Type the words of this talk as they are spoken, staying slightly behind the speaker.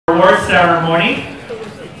awards ceremony.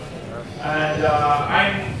 And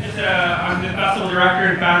I'm the festival director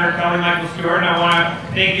and founder, Michael Stewart, and I want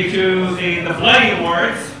to thank you to the Bloody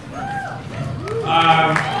Awards.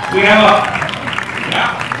 We have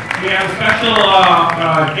a special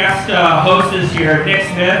guest host this year, Nick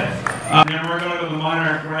Smyth, and we're going to the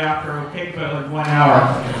Monarch right after. It'll take about like 1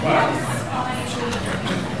 hour.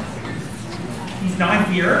 He's not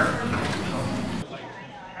here.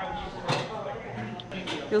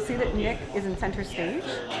 You'll see that Nick is in center stage,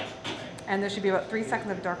 and there should be about 3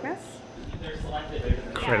 seconds of darkness.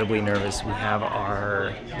 Incredibly nervous. We have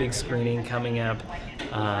our big screening coming up.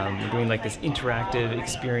 We're doing like this interactive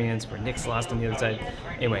experience where Nick's lost on the other side.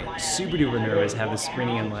 Anyway, super duper nervous. Have this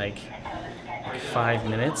screening in like 5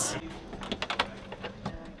 minutes.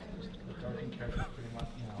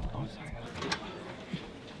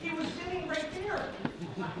 He was sitting right there.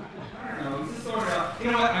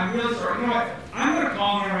 You know what? I'm really sorry. You know what? I'm going to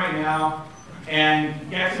call him right now and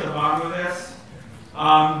get to the bottom of this.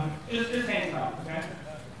 Just hang up, okay?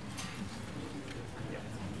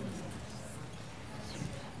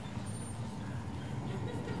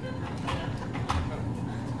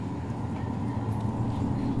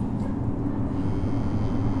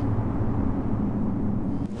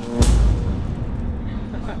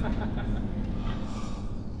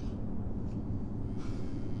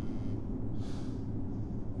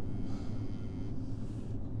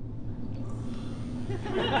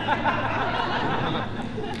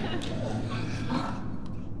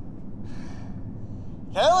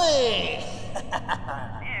 Kelly!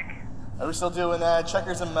 Nick! Are we still doing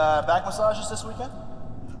checkers and back massages this weekend?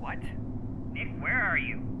 What? Nick, where are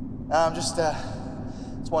you? Just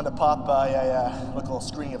wanted to pop by a local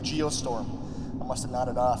screening of Geostorm. I must have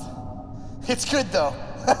nodded off. It's good though.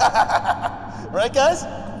 Right, guys?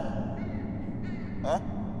 Huh?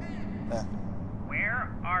 Yeah.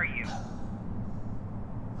 Where are you?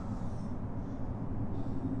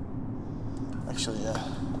 Actually,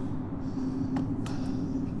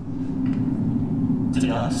 to be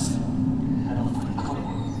honest, I don't know.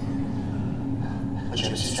 But you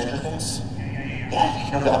ever see Stranger Things? Yeah,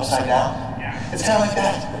 you know the upside down? Yeah. It's kind of like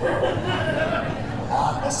that.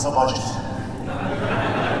 This is a budget.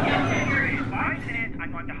 5 minutes,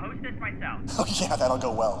 I'm going to host this myself. Oh yeah, that'll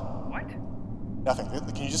go well. What? Nothing.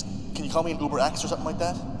 Can you call me an Uber X or something like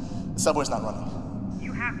that? The subway's not running.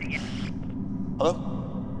 You have to get... Hello?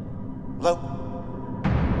 Hello?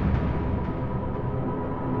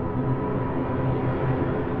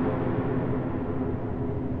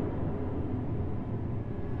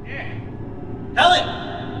 Helen!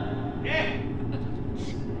 Yeah.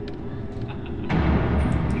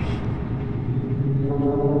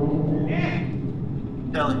 Yeah.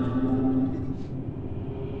 Kelly?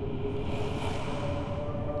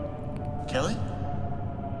 Kelly?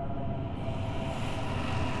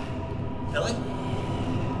 Kelly?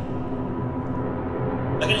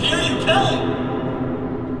 I can hear you, Kelly!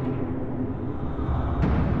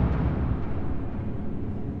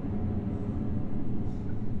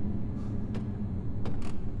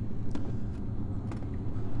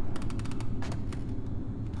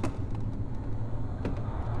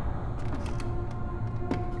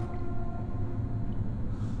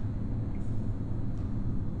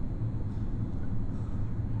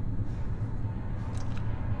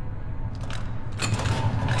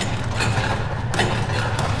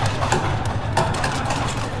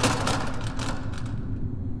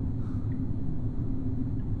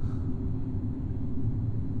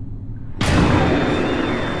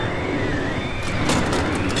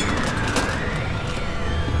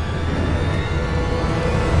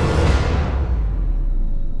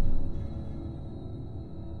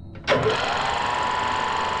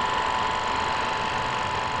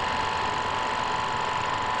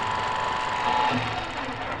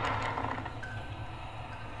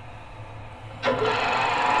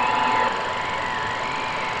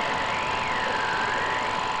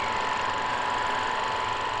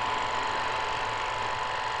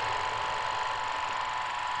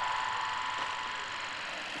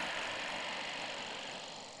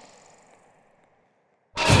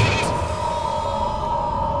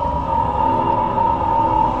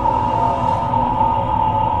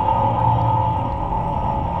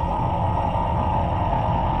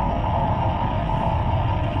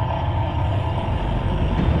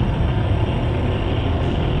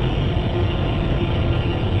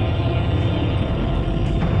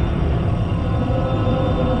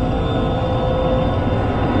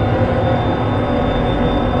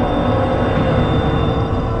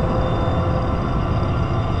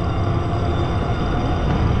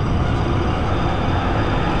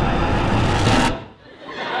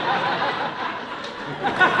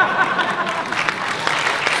 Glad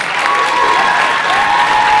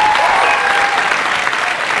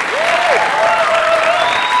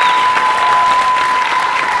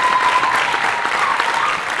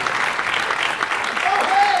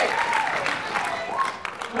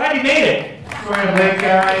you made it. Sorry I'm late,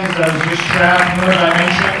 guys. I was just trapped in another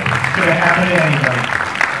dimension. Could have happened to anybody.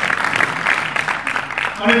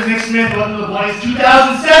 My name is Nick Smyth. Welcome to the Bloodies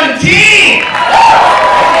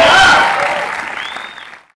 2017!